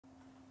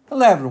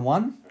Hello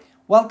everyone,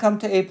 welcome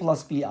to A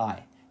plus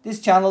BI.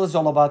 This channel is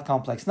all about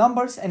complex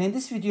numbers, and in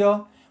this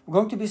video we're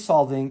going to be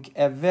solving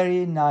a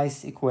very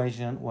nice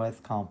equation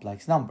with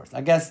complex numbers. I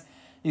guess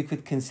you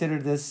could consider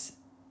this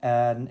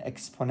an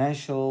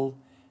exponential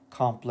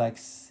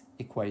complex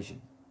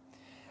equation.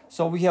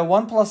 So we have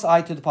 1 plus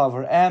I to the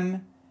power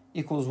m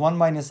equals 1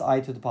 minus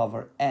I to the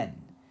power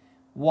n.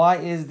 Why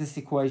is this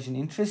equation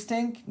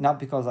interesting? Not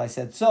because I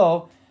said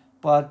so,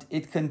 but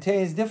it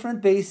contains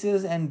different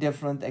bases and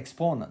different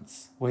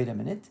exponents. Wait a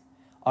minute.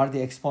 Are the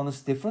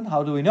exponents different?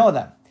 How do we know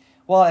that?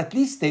 Well, at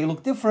least they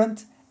look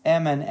different,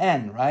 m and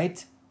n,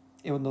 right?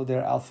 Even though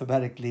they're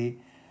alphabetically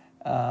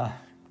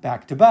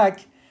back to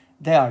back,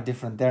 they are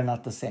different. They're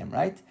not the same,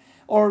 right?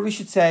 Or we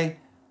should say,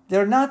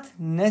 they're not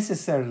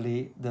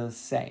necessarily the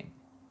same.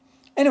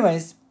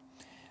 Anyways,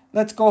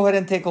 let's go ahead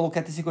and take a look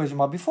at this equation.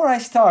 But before I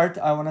start,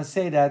 I want to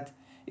say that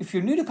if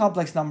you're new to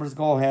complex numbers,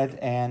 go ahead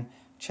and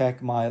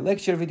check my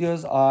lecture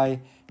videos. I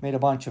made a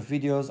bunch of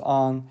videos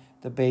on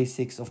the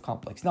basics of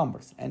complex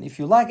numbers. And if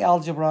you like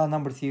algebra,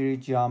 number theory,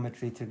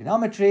 geometry,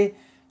 trigonometry,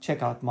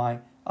 check out my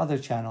other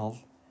channel,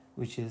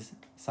 which is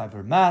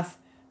Cyber Math,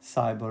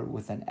 Cyber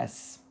with an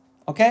S.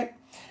 Okay,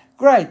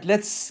 great.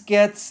 Let's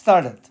get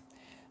started.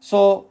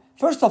 So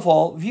first of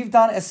all, we've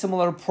done a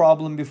similar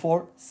problem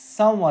before,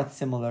 somewhat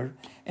similar.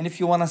 And if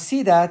you want to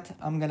see that,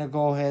 I'm going to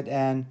go ahead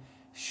and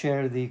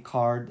share the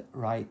card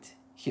right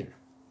here.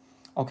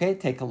 Okay,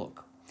 take a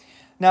look.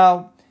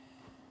 Now,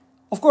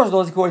 of course,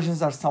 those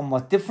equations are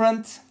somewhat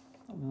different.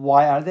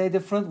 Why are they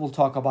different? We'll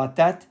talk about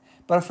that.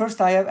 But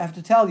first, I have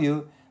to tell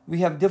you, we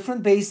have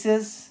different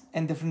bases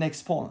and different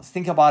exponents.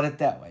 Think about it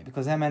that way,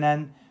 because m and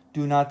n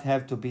do not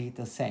have to be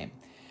the same.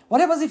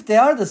 What happens if they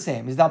are the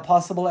same? Is that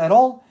possible at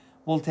all?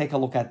 We'll take a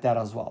look at that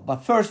as well. But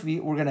first, we're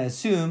going to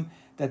assume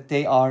that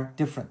they are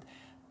different.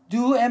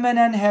 Do m and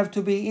n have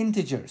to be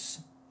integers?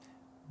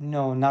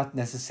 No, not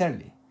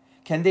necessarily.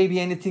 Can they be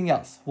anything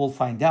else? We'll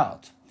find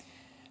out.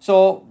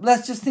 So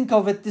let's just think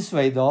of it this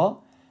way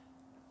though.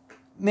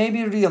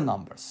 Maybe real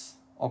numbers,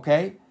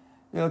 okay?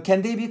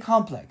 Can they be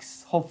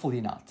complex? Hopefully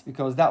not,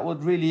 because that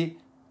would really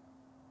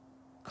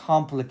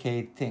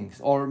complicate things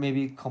or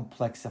maybe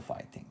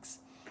complexify things.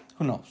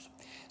 Who knows?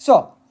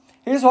 So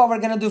here's what we're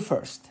gonna do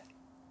first.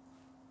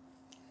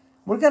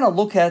 We're gonna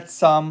look at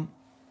some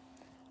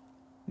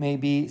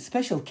maybe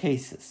special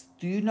cases.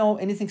 Do you know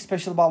anything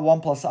special about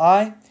 1 plus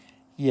I?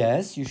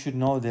 Yes, you should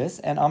know this.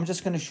 And I'm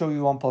just going to show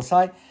you 1 plus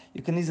I.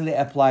 You can easily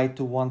apply it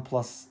to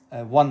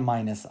 1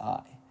 minus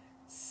I.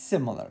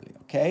 Similarly,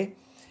 okay?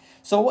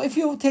 So if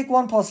you take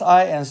 1 plus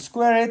I and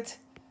square it,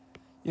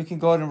 you can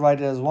go ahead and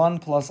write it as 1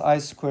 plus I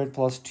squared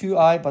plus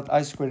 2I, but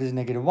I squared is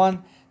negative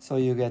 1, so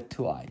you get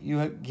 2I.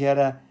 You get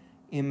an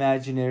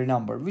imaginary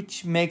number,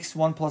 which makes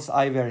 1 plus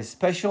I very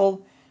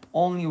special.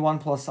 Only 1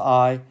 plus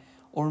I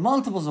or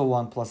multiples of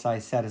 1 plus I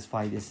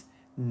satisfy this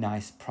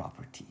nice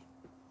property,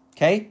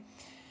 okay?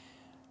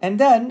 And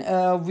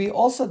then we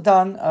also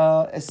done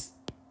a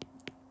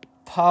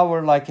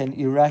power like an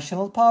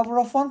irrational power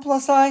of 1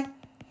 plus I.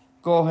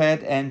 Go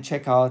ahead and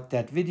check out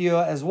that video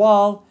as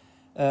well.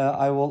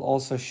 I will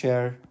also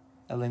share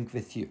a link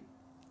with you.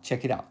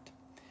 Check it out.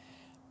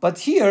 But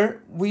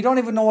here, we don't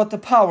even know what the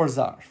powers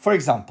are. For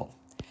example,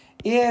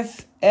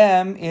 if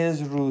m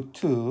is root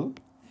 2,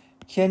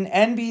 can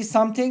n be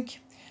something?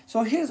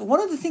 So here's one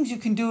of the things you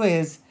can do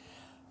is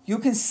you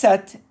can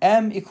set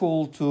m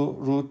equal to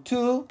root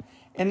 2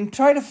 and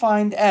try to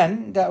find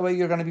n. That way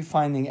you're going to be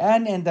finding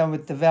n, and then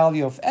with the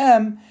value of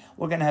m,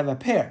 we're going to have a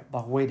pair.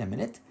 But wait a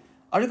minute.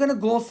 Are you going to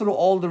go through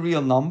all the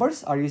real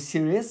numbers? Are you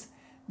serious?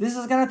 This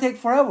is going to take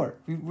forever.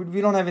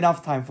 We don't have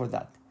enough time for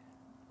that.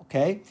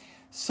 Okay?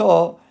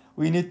 So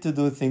we need to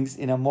do things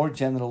in a more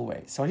general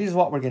way. So here's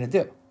what we're going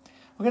to do.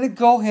 We're going to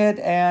go ahead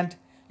and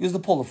use the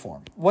polar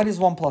form. What is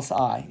 1 plus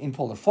I in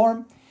polar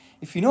form?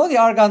 If you know the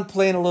Argand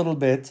plane a little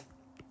bit,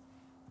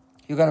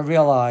 you're going to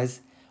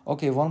realize,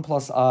 okay, 1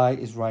 plus I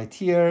is right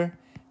here.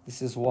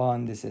 This is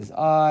 1, this is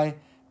I,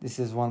 this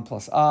is 1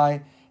 plus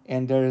I,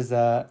 and there is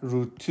a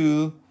root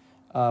 2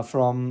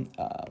 from,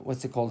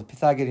 what's it called, the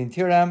Pythagorean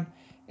theorem,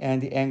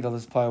 and the angle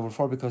is pi over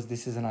 4 because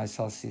this is an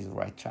isosceles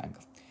right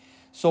triangle.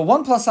 So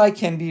 1 plus I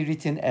can be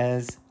written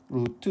as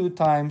root 2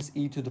 times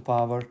e to the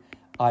power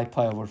I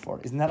pi over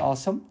 4. Isn't that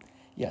awesome?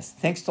 Yes,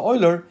 thanks to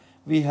Euler,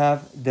 we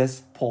have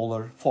this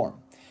polar form,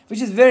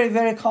 which is very,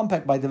 very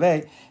compact, by the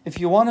way. If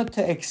you wanted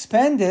to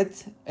expand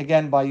it,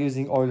 again, by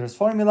using Euler's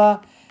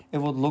formula, it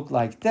would look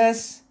like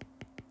this,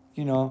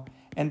 you know,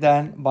 and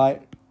then by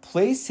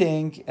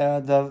placing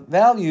the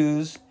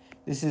values,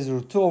 this is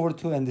root 2 over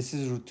 2, and this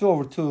is root 2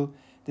 over 2,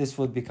 this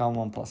would become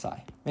 1 plus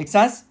I. Make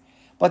sense?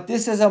 But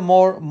this is a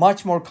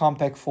much more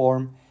compact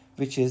form,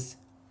 which is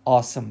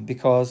awesome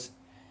because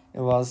it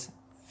was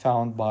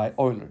found by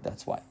Euler,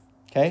 that's why,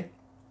 okay?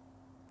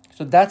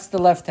 So that's the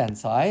left-hand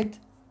side.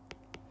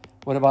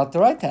 What about the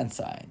right-hand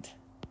side?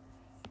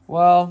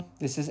 Well,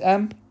 this is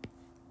m.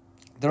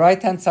 The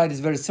right-hand side is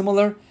very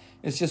similar.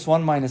 It's just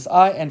 1 minus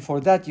I, and for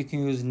that, you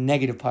can use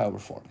negative pi over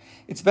 4.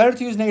 It's better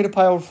to use negative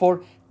pi over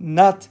 4,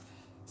 not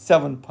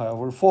 7 pi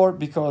over 4,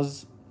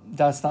 because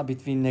that's not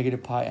between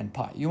negative pi and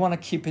pi. You want to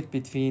keep it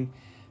between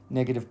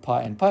negative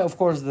pi and pi. Of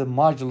course, the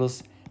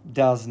modulus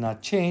does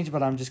not change,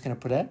 but I'm just going to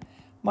put a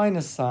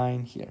minus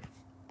sign here.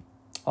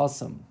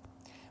 Awesome.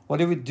 What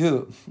do we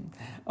do?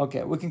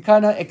 Okay, we can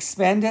kind of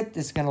expand it.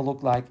 It's going to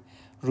look like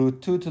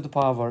root 2 to the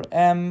power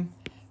m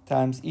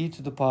times e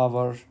to the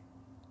power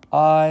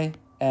I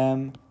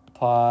m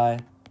pi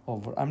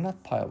over, I'm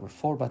not pi over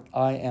 4, but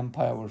I m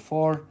pi over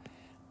 4,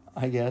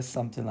 I guess,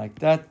 something like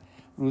that.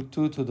 Root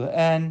 2 to the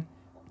n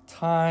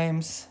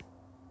times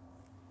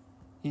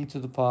e to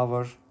the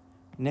power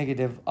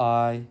negative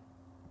I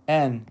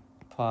n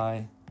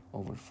pi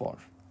over 4.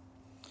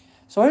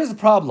 So here's the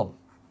problem.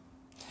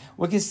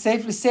 We can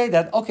safely say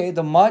that, okay,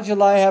 the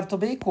moduli have to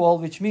be equal,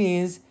 which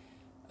means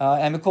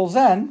m equals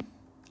n.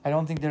 I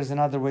don't think there's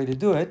another way to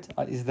do it.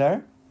 Is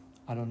there?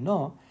 I don't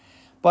know.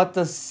 But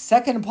the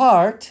second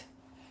part,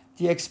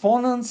 the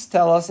exponents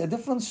tell us a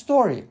different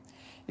story.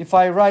 If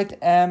I write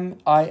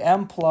I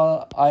m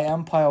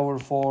pi over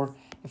 4,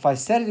 if I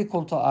set it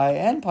equal to I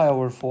n pi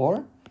over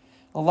 4,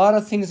 a lot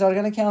of things are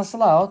going to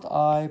cancel out.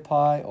 I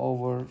pi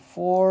over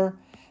 4. And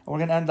we're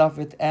going to end up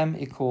with m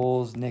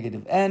equals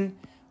negative n,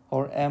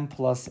 or m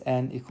plus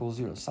n equals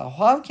 0. So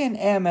how can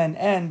m and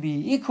n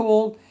be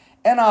equal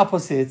and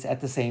opposites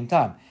at the same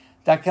time?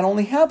 That can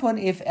only happen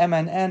if m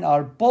and n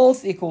are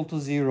both equal to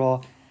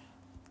 0.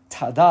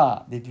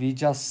 Ta-da! Did we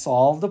just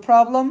solve the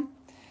problem?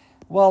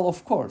 Well,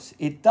 of course,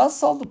 it does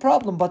solve the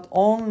problem, but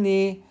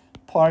only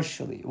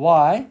partially.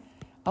 Why?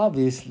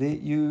 Obviously,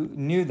 you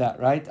knew that,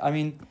 right? I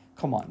mean,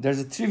 come on, there's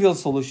a trivial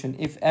solution.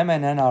 If m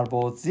and n are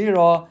both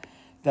 0,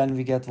 then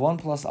we get 1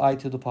 plus I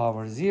to the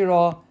power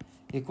 0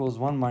 equals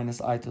 1 minus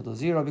I to the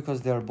 0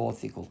 because they're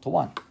both equal to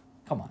 1.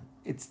 Come on,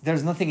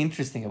 there's nothing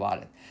interesting about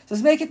it. So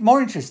let's make it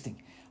more interesting.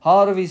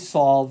 How do we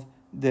solve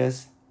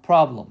this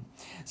problem?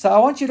 So I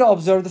want you to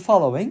observe the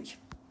following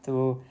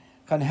to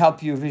kind of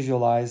help you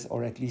visualize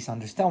or at least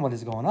understand what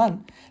is going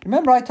on.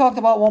 Remember, I talked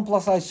about 1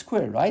 plus I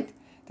squared, right?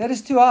 That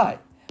is 2i.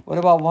 What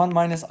about 1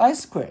 minus I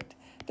squared?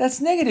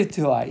 That's negative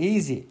 2i,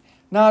 easy.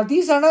 Now,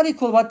 these are not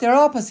equal, but they're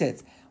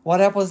opposites. What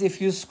happens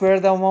if you square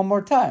them one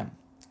more time?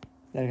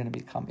 They're going to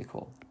become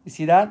equal. You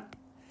see that?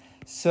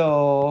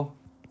 So,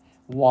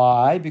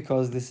 why?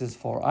 Because this is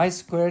 4i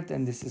squared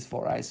and this is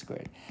 4i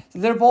squared. So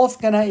they're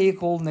both going to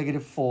equal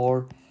negative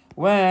 4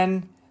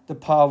 when the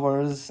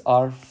powers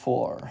are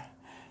 4.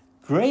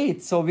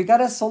 Great. So we got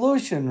a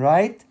solution,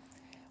 right?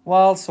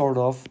 Well, sort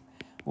of.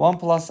 1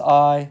 plus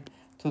I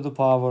to the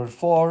power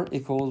 4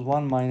 equals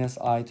 1 minus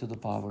I to the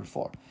power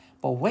 4.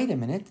 But wait a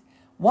minute.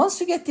 Once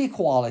you get the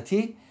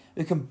equality,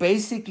 you can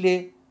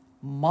basically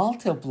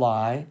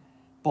multiply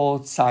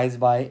both sides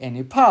by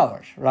any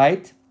power,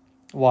 right?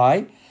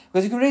 Why?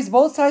 Because you can raise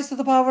both sides to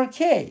the power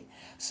k.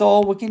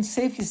 So we can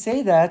safely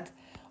say that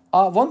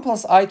 1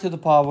 plus I to the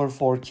power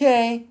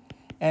 4k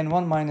and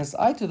 1 minus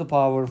I to the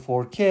power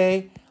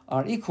 4k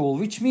are equal,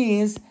 which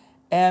means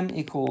m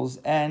equals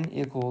n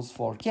equals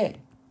 4k.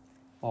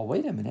 Well,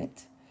 wait a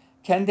minute.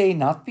 Can they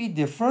not be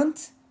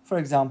different? For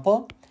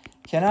example,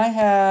 can I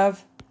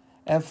have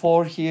a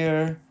 4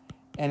 here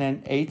and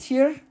an 8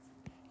 here?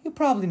 You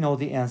probably know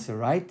the answer,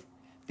 right?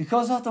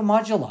 Because of the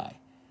moduli,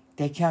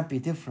 they can't be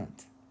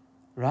different,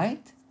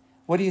 right?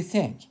 What do you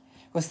think?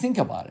 Because think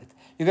about it.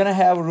 You're going to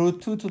have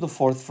root 2 to the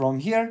 4th from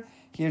here.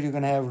 Here you're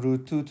going to have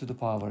root 2 to the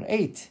power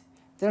 8.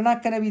 They're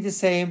not going to be the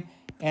same,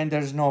 and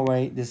there's no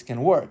way this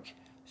can work.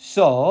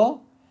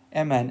 So,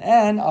 m and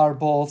n are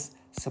both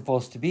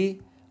supposed to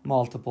be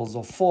multiples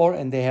of 4,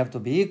 and they have to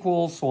be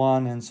equal, so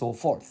on and so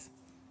forth.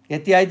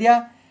 Get the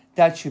idea?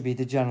 That should be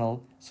the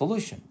general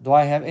solution. Do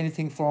I have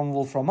anything from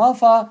Wolfram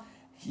Alpha?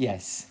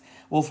 Yes.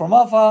 Wolfram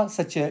Alpha,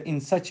 in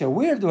such a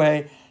weird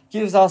way,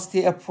 gives us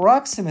the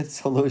approximate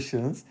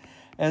solutions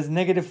as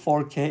negative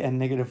 4k and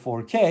negative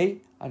 4k.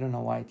 I don't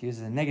know why it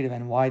uses a negative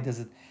and why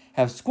does it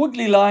have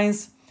squiggly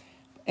lines.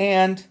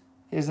 And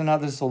here's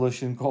another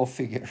solution, go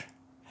figure.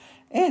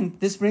 And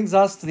this brings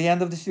us to the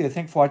end of this video.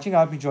 Thanks for watching. I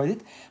hope you enjoyed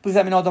it. Please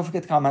let me know. Don't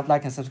forget to comment,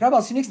 like, and subscribe.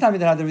 I'll see you next time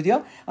with another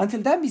video.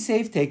 Until then, be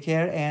safe, take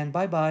care, and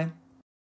bye-bye.